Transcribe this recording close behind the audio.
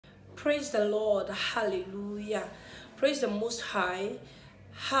Praise the Lord. Hallelujah. Praise the Most High.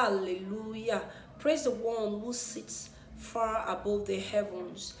 Hallelujah. Praise the one who sits far above the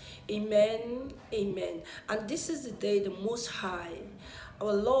heavens. Amen. Amen. And this is the day the Most High,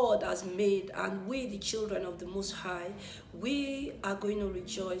 our Lord, has made, and we, the children of the Most High, we are going to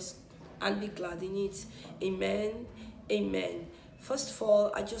rejoice and be glad in it. Amen. Amen. First of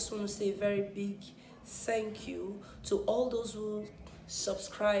all, I just want to say a very big thank you to all those who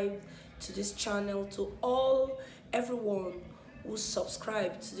subscribe to this channel, to everyone who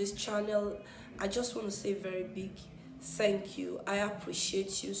subscribed to this channel. I just want to say a very big thank you. I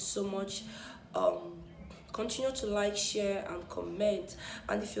appreciate you so much. Continue to like, share, and comment.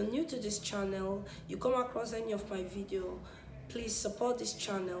 And if you're new to this channel, you come across any of my video, please support this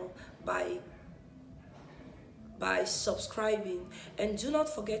channel by subscribing, and do not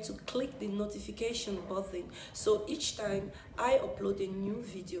forget to click the notification button, so each time I upload a new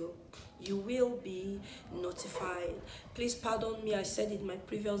video you will be notified. Please pardon me, I said in my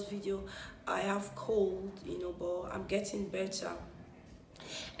previous video I have cold, but I'm getting better.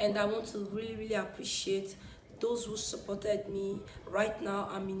 And I want to really appreciate those who supported me. Right now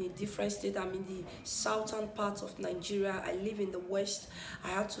I'm in a different state. I'm in the southern part of Nigeria. I live in the west. I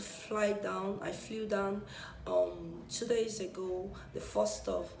had to fly down. I flew down 2 days ago, the 1st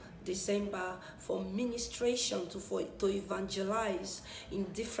of December, for ministration, to evangelize in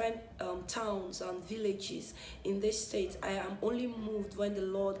different towns and villages in this state. I am only moved when the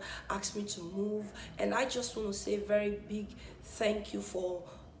Lord asked me to move, and I just want to say a very big thank you for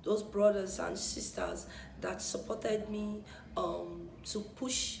those brothers and sisters that supported me to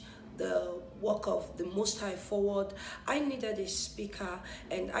push the work of the Most High forward. I needed a speaker,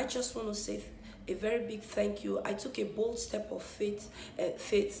 and I just want to say a very big thank you. I took a bold step of faith,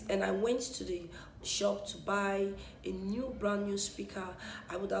 and I went to the shop to buy a brand new speaker.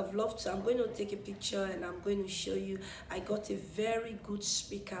 I would have loved to. I'm going to take a picture and I'm going to show you. I got a very good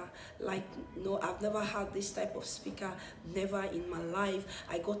speaker. Like, I've never had this type of speaker, never in my life.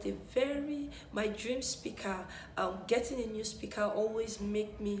 I got my dream speaker. Getting a new speaker always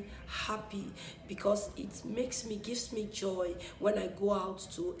make me happy, because it gives me joy when I go out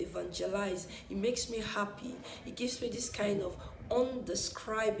to evangelize. It makes me happy. It gives me this kind of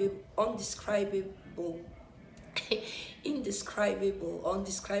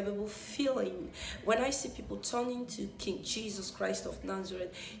indescribable feeling when I see people turning to King Jesus Christ of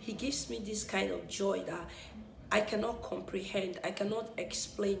Nazareth. He gives me this kind of joy that I cannot comprehend, I cannot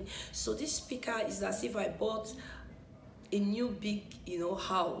explain. So this speaker is as if I bought a new big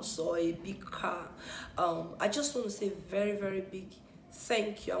house or a big car. I just want to say very big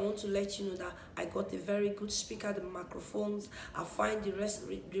thank you. I want to let you know that I got a very good speaker. The microphones, I find the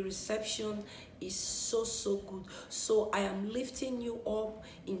reception is so good. So I am lifting you up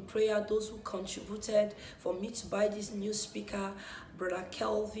in prayer, those who contributed for me to buy this new speaker: Brother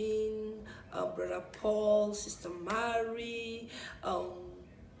Kelvin, Brother Paul, Sister Mary,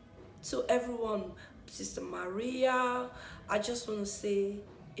 to everyone, Sister Maria. I just want to say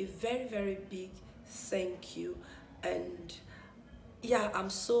a very big thank you. And yeah, I'm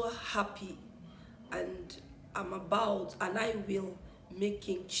so happy, and I'm about, and I will make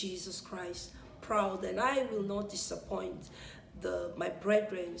King Jesus Christ proud, and I will not disappoint my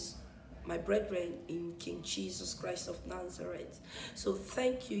brethren in King Jesus Christ of Nazareth. So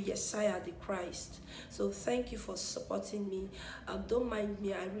thank you, Yesiah the Christ. So thank you for supporting me. Don't mind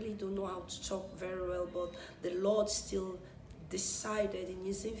me, I really don't know how to talk very well, but the Lord still decided in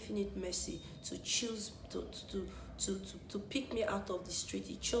his infinite mercy to choose to pick me out of the street.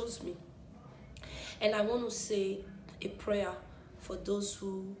 He chose me. And I want to say a prayer for those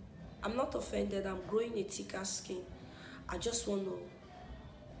who, I'm not offended, I'm growing a thicker skin. I just want to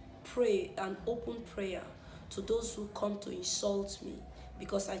pray an open prayer to those who come to insult me,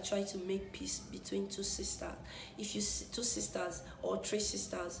 because I try to make peace between two sisters. If you see two sisters or three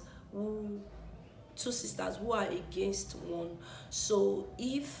sisters who are against one. So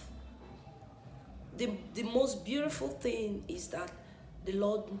if the most beautiful thing is that the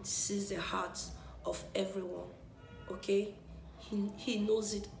Lord sees the hearts of everyone, okay? He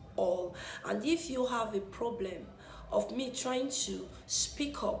knows it all. And if you have a problem of me trying to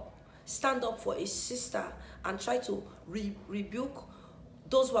speak up, stand up for a sister, and try to rebuke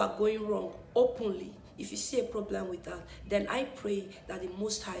those who are going wrong openly, if you see a problem with that, then I pray that the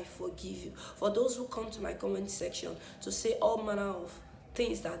Most High forgive you. For those who come to my comment section to say all manner of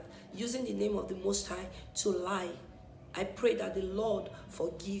things, that using the name of the Most High to lie, I pray that the Lord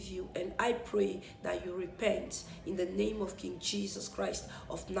forgive you, and I pray that you repent in the name of King Jesus Christ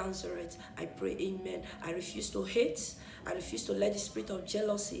of Nazareth. I pray, amen. I refuse to hate. I refuse to let the spirit of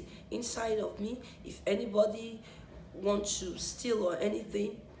jealousy inside of me. If anybody wants to steal or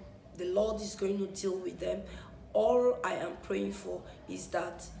anything, the Lord is going to deal with them. All I am praying for is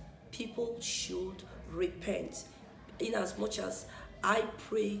that people should repent. In as much as I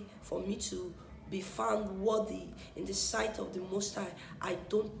pray for me to be found worthy in the sight of the Most High, I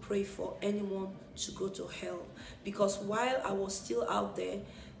don't pray for anyone to go to hell. Because while I was still out there,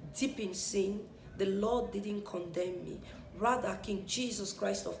 deep in sin, the Lord didn't condemn me. Rather, King Jesus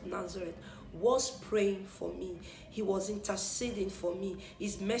Christ of Nazareth was praying for me. He was interceding for me.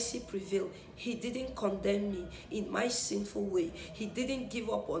 His mercy prevailed. He didn't condemn me in my sinful way. He didn't give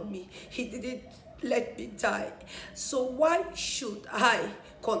up on me. He didn't let me die. So why should I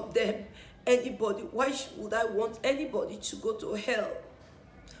condemn anybody? Why would I want anybody to go to hell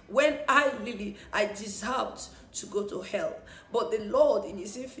when I deserved to go to hell? But the Lord in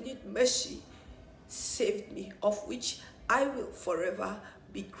his infinite mercy saved me, of which I will forever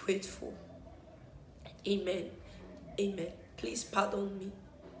be grateful. Amen. Amen. Please pardon me.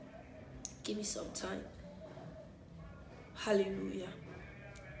 Give me some time. Hallelujah.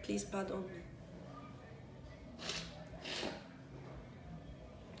 Please pardon me.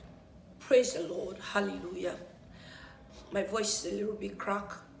 Praise the Lord. Hallelujah. My voice is a little bit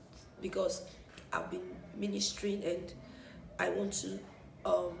cracked because I've been ministering, and I want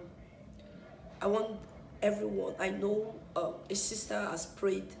everyone. I know a sister has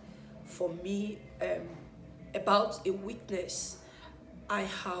prayed for me about a weakness I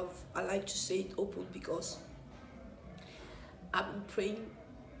have. I like to say it open because I've been praying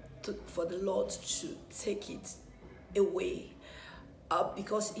for the Lord to take it away,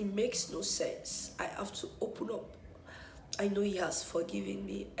 because it makes no sense. I have to open up. I know He has forgiven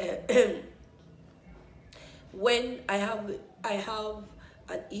me. When I have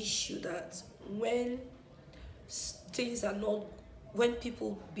an issue that when things are not, when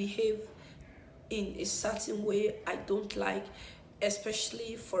people behave in a certain way I don't like,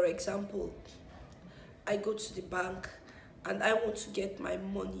 especially, for example, I go to the bank and I want to get my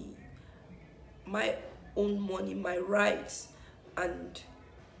money, my own money, my rights, and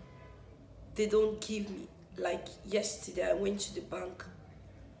they don't give me. Like yesterday, I went to the bank.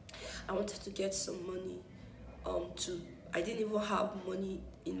 I wanted to get some money. I didn't even have money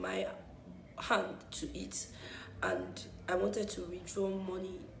in my hand to eat, and I wanted to withdraw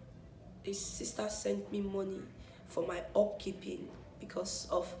money. A sister sent me money for my upkeeping because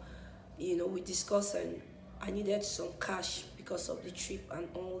of, we discussed, and I needed some cash because of the trip and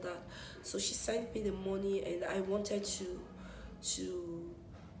all that. So she sent me the money, and I wanted to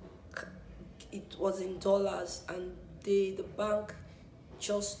it was in dollars, and the bank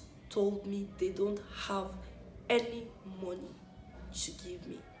just told me they don't have any money to give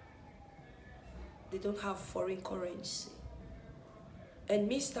me. They don't have foreign currency. And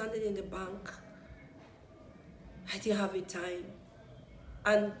me standing in the bank, I didn't have a time.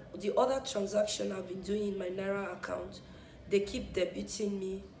 And the other transaction I've been doing in my Naira account, they keep debiting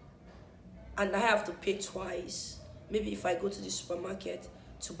me, and I have to pay twice. Maybe if I go to the supermarket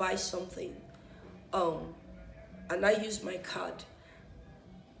to buy something, and I use my card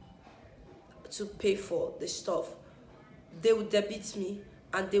to pay for the stuff, they will debit me,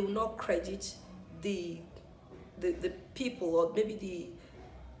 and they will not credit the people, or maybe the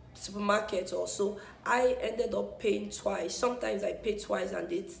supermarket. Or so I ended up paying twice. Sometimes I pay twice and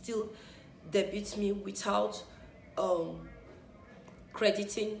they still debit me without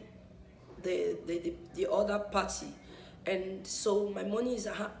crediting the other party. And so my money is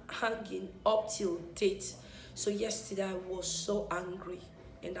hanging up till date. So yesterday I was so angry,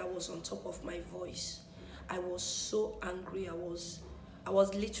 and I was on top of my voice. I was so angry. I was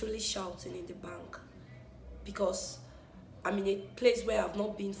literally shouting in the bank, because I'm in a place where I've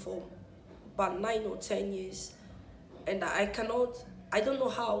not been for about 9 or 10 years, and I don't know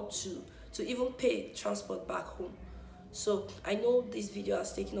how to even pay transport back home. So I know this video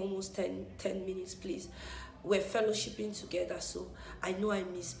has taken almost 10 minutes. Please, we're fellowshipping together, so I know I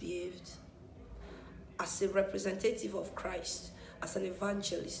misbehaved. As a representative of Christ, as an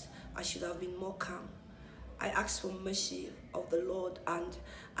evangelist, I should have been more calm. I ask for mercy of the Lord, and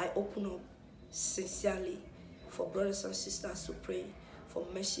I open up sincerely for brothers and sisters to pray for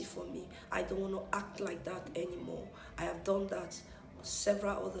mercy for me. I don't want to act like that anymore. I have done that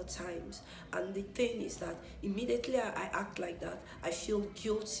several other times, and the thing is that immediately I act like that, I feel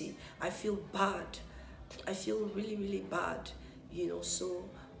guilty. I feel bad. I feel really, really bad, so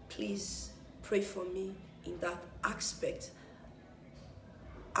please pray for me in that aspect.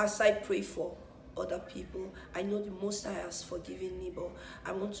 As I pray for other people. I know the Most High has forgiven me, but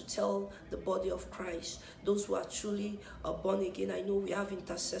I want to tell the body of Christ, those who are truly born again. I know we have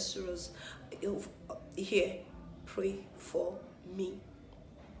intercessors here. Pray for me.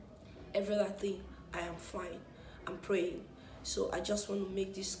 Every other thing, I am fine. I'm praying. So I just want to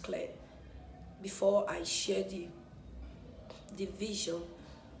make this clear before I share the vision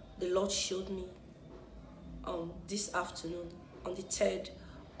the Lord showed me this afternoon on the 3rd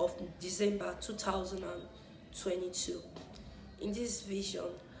of December 2022. In this vision,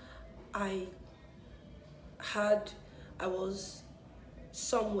 I was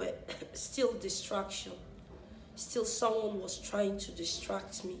somewhere, still distraction. Still someone was trying to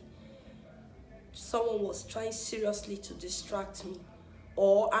distract me. Someone was trying seriously to distract me,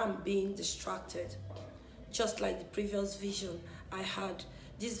 or I'm being distracted. Just like the previous vision I had.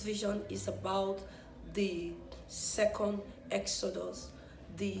 This vision is about the second Exodus,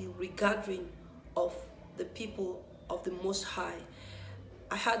 the regathering of the people of the Most High.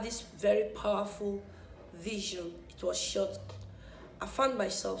 I had this very powerful vision. It was short. I found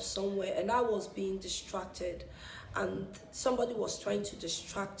myself somewhere and I was being distracted, and somebody was trying to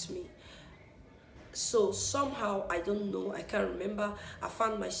distract me. So somehow, I don't know, I can't remember, I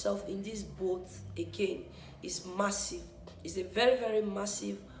found myself in this boat again. It's massive. It's a very, very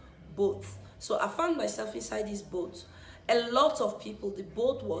massive boat. So I found myself inside this boat. A lot of people, the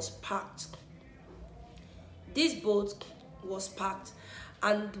boat was packed. This boat was packed,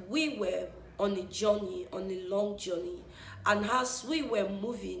 and we were on a journey, on a long journey. And as we were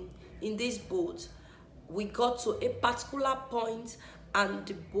moving in this boat, we got to a particular point, and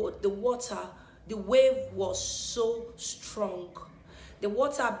the boat, the water, the wave was so strong. The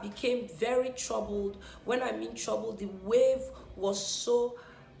water became very troubled. When I mean troubled, the wave was so,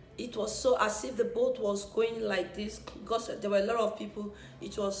 it was so as if the boat was going like this, because there were a lot of people.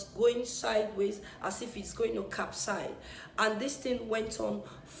 It was going sideways as if it's going to capsize. And this thing went on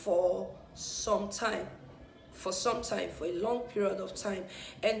for some time. For a long period of time.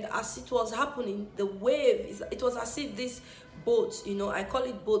 And as it was happening, the wave, it was as if this boat, you know, I call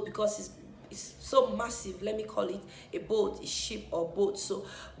it boat because it's so massive. Let me call it a boat, a ship or boat. So,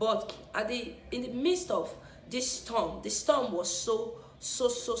 but in the midst of this storm, the storm was so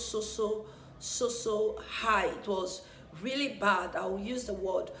high. It was really bad. I will use the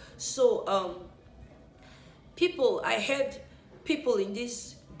word. So I heard people in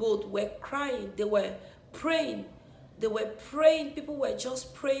this boat were crying. They were praying. People were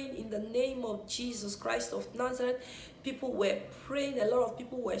just praying in the name of Jesus Christ of Nazareth. People were praying. A lot of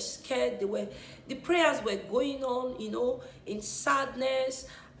people were scared. The prayers were going on, you know, in sadness.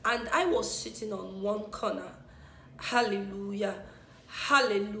 And I was sitting on one corner. Hallelujah.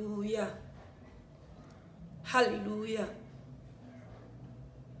 Hallelujah. Hallelujah.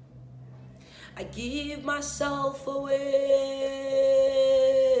 I give myself away.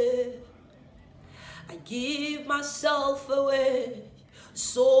 I give myself away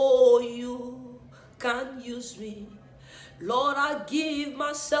so you can use me. Lord, I give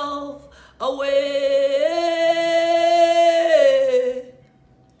myself away.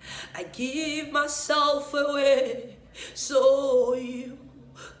 I give myself away so you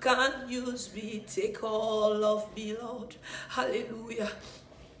can use me. Take all of me, Lord. Hallelujah.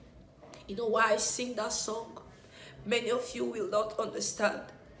 You know why I sing that song? Many of you will not understand.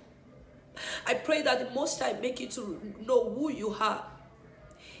 I pray that the Most High make you to know who you are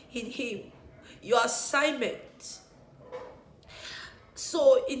in Him, your assignment.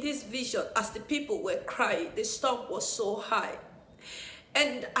 So in this vision, as the people were crying, the storm was so high.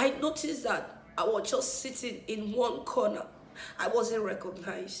 And I noticed that I was just sitting in one corner. I wasn't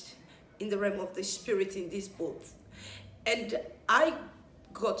recognized in the realm of the spirit in this boat. And I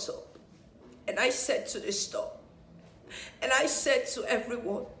got up and I said to the storm, and I said to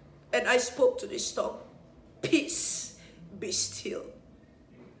everyone, and I spoke to the storm, peace, be still.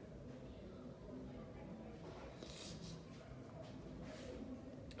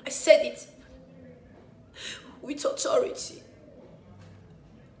 I said it with authority.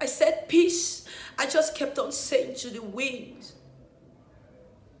 I said peace. I just kept on saying to the wind.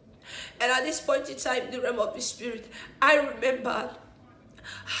 And at this point in time, in the realm of the spirit, I remembered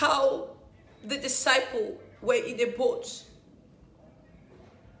how the disciples were in a boat.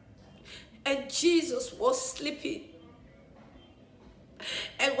 And Jesus was sleeping.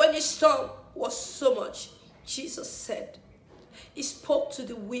 And when the storm was so much, Jesus said, He spoke to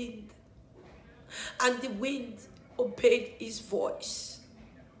the wind. And the wind obeyed His voice.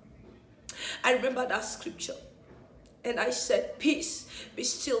 I remember that scripture. And I said, peace, be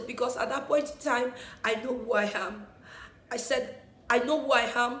still. Because at that point in time, I know who I am. I said, I know who I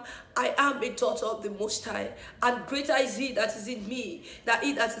am. I am a daughter of the Most High, and greater is He that is in me than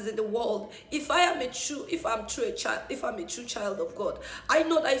he that is in the world. If I'm a true child of God, I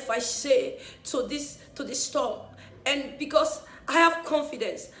know that if I say to this storm, and because I have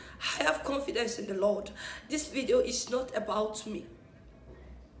confidence in the Lord. This video is not about me.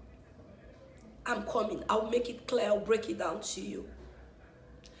 I'm coming. I'll make it clear. I'll break it down to you.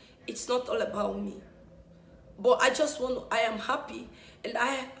 It's not all about me. But I am happy, and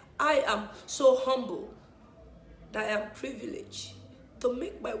I am so humble that I am privileged to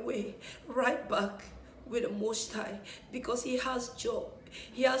make my way right back with the Most High, because He has joy.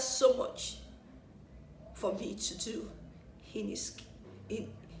 He has so much for me to do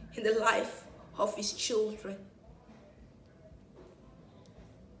in the life of His children.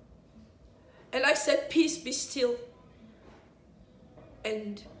 And I said, peace be still.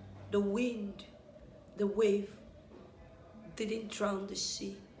 And the wind, the wave didn't drown the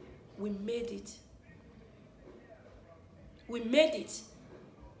sea. We made it. We made it.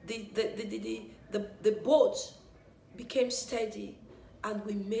 The boat became steady, and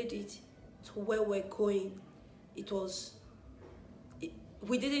we made it to where we're going.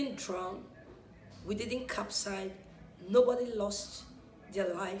 We didn't drown. We didn't capsize. Nobody lost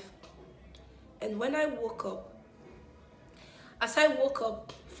their life. And when I woke up, as I woke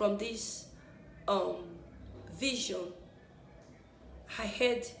up from this vision, I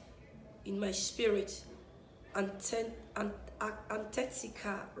heard in my spirit Antarctica,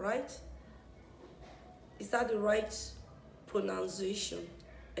 right? Is that the right pronunciation?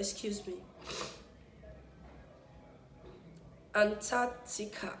 Excuse me.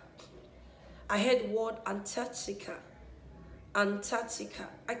 Antarctica. I heard word Antarctica. Antarctica.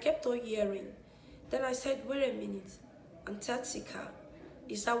 I kept on hearing. Then I said, wait a minute. Antarctica.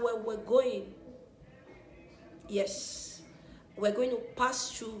 Is that where we're going? Yes. We're going to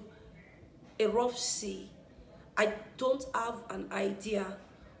pass through a rough sea. I don't have an idea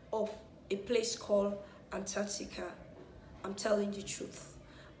of a place called Antarctica. I'm telling the truth.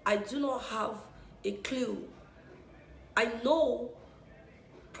 I do not have a clue. I know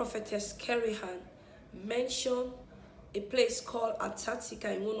Prophetess Kerihan mentioned a place called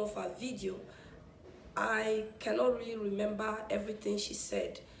Antarctica in one of her videos. I cannot really remember everything she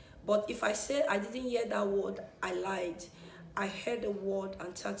said, but if I said I didn't hear that word, I lied. I heard the word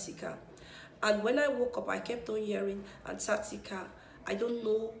Antarctica, and when I woke up, I kept on hearing Antarctica. I don't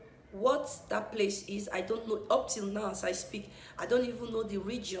know what that place is. I don't know up till now as I speak. I don't even know the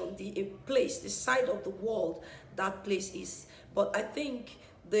region, the place, the side of the world that place is. But I think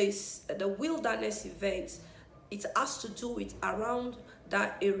the wilderness events, it has to do with around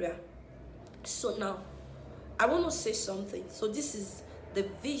that area. So now, I want to say something. So this is the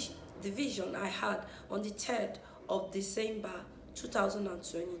vision I had on the 3rd of December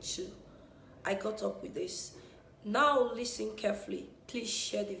 2022. I got up with this. Now listen carefully. Please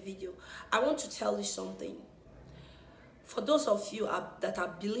share the video. I want to tell you something. For those of you that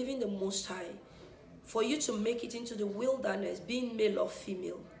are believing the Most High, for you to make it into the wilderness, being male or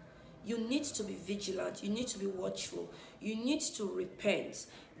female, you need to be vigilant. You need to be watchful. You need to repent.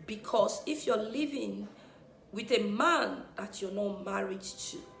 Because if you're living with a man that you're not married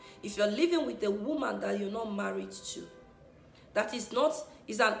to, if you're living with a woman that you're not married to, that is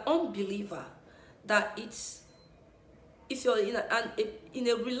an unbeliever, that if you're in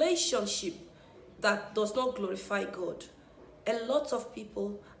a relationship that does not glorify God, a lot of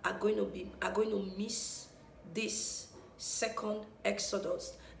people are going to miss this second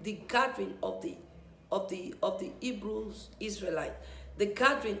Exodus, the gathering of the Hebrews, Israelite, the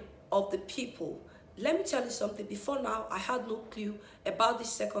gathering of the people. Let me tell you something. Before now, I had no clue about the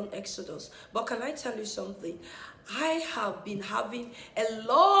second Exodus. But can I tell you something? I have been having a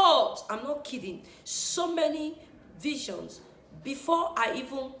lot, I'm not kidding, so many visions before I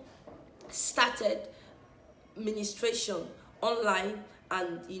even started ministration online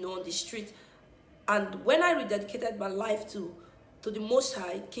and on the street. And when I rededicated my life to the Most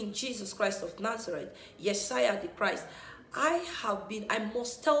High, King Jesus Christ of Nazareth, Yeshua the Christ, I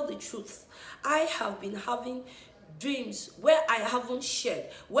must tell the truth, I have been having dreams where I haven't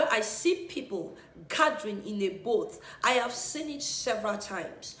shared, where I see people gathering in a boat. I have seen it several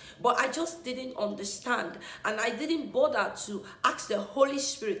times, but I just didn't understand, and I didn't bother to ask the Holy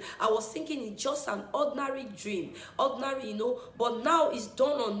Spirit. I was thinking it's just an ordinary dream, ordinary, but now it's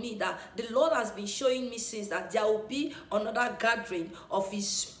dawned on me that the Lord has been showing me since that there will be another gathering of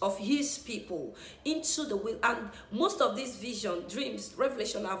his people into the will. And most of these vision, dreams,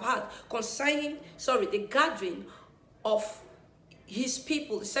 revelation I've had concerning, the gathering of his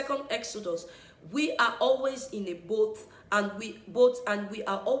people, the second Exodus, We are always in a boat, and we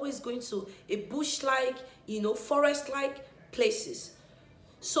are always going to a bush-like, forest-like places.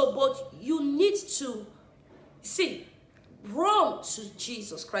 So, but you need to see, run to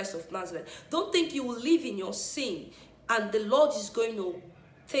Jesus Christ of Nazareth. Don't think you will live in your sin and the Lord is going to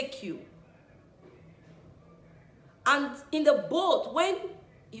take you. And in the boat, when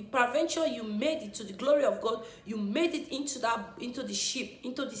you peradventure you made it to the glory of God, you made it into the ship,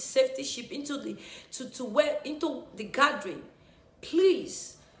 into the safety ship, into the gathering.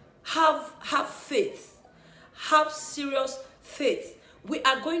 Please have faith. Have serious faith. We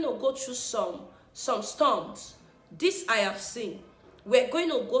are going to go through some storms. This I have seen. We're going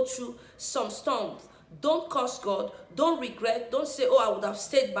to go through some storms. Don't curse God. Don't regret. Don't say, oh, I would have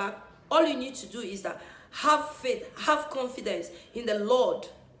stayed back. All you need to do is that have faith, have confidence in the Lord.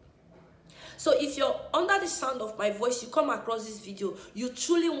 So if you're under the sound of my voice, you come across this video, you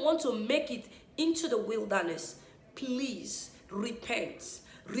truly want to make it into the wilderness, please repent.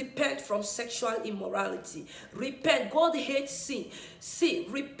 Repent from sexual immorality. Repent. God hates sin. See,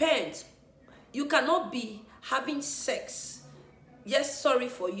 repent. You cannot be having sex. Yes, sorry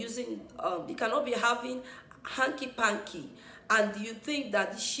for using, you cannot be having hanky-panky and you think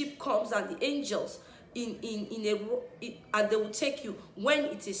that the ship comes and the angels and they will take you when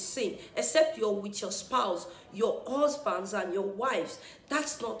it is sin, except you're with your spouse, your husbands and your wives.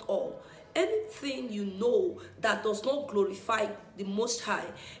 That's not all. Anything you know that does not glorify the Most High,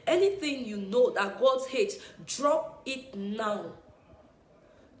 anything you know that God hates, drop it now.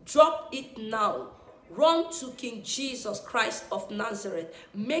 Drop it now. Run to King Jesus Christ of Nazareth.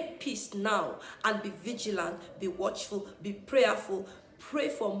 Make peace now and be vigilant, be watchful, be prayerful. Pray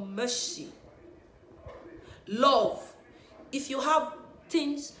for mercy. Love. If you have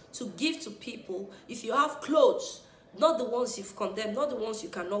things to give to people, if you have clothes, not the ones you've condemned, not the ones you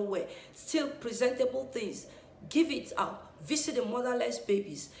cannot wear, still presentable things, give it out. Visit the motherless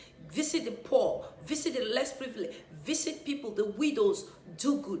babies, visit the poor, visit the less privileged, visit people, the widows.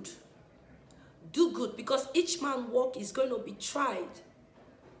 Do good. Do good, because each man's work is going to be tried.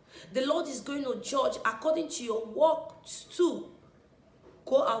 The Lord is going to judge according to your works too.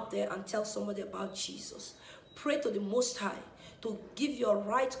 Go out there and tell somebody about Jesus. Pray to the Most High to give your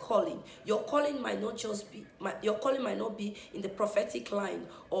right calling. Your calling might not just be, your calling might not be in the prophetic line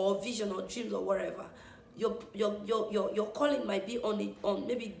or vision or dreams or wherever. Your calling might be on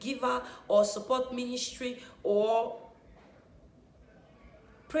maybe giver or support ministry, or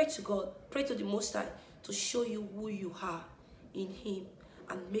pray to God, pray to the Most High to show you who you are in Him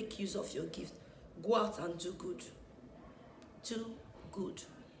and make use of your gift. Go out and do good. Do good.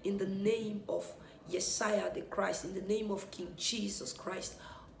 In the name of Yeshua the Christ, in the name of King Jesus Christ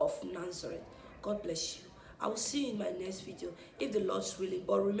of Nazareth. God bless you. I will see you in my next video, if the Lord's willing.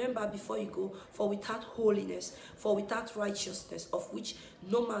 But remember, before you go, for without holiness, for without righteousness, of which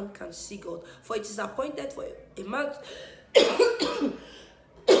no man can see God. For it is appointed for a man...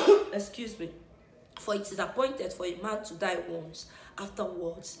 excuse me. For it is appointed for a man to die once,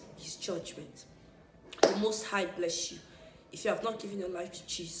 afterwards his judgment. The Most High bless you. If you have not given your life to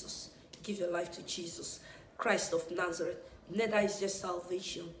Jesus, give your life to Jesus Christ of Nazareth. Neither is there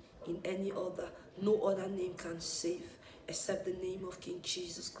salvation in any other. No other name can save except the name of King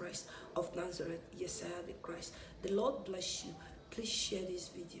Jesus Christ of Nazareth. Yes, I am the Christ. The Lord bless you. Please share this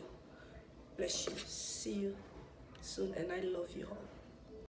video. Bless you. See you soon, and I love you all.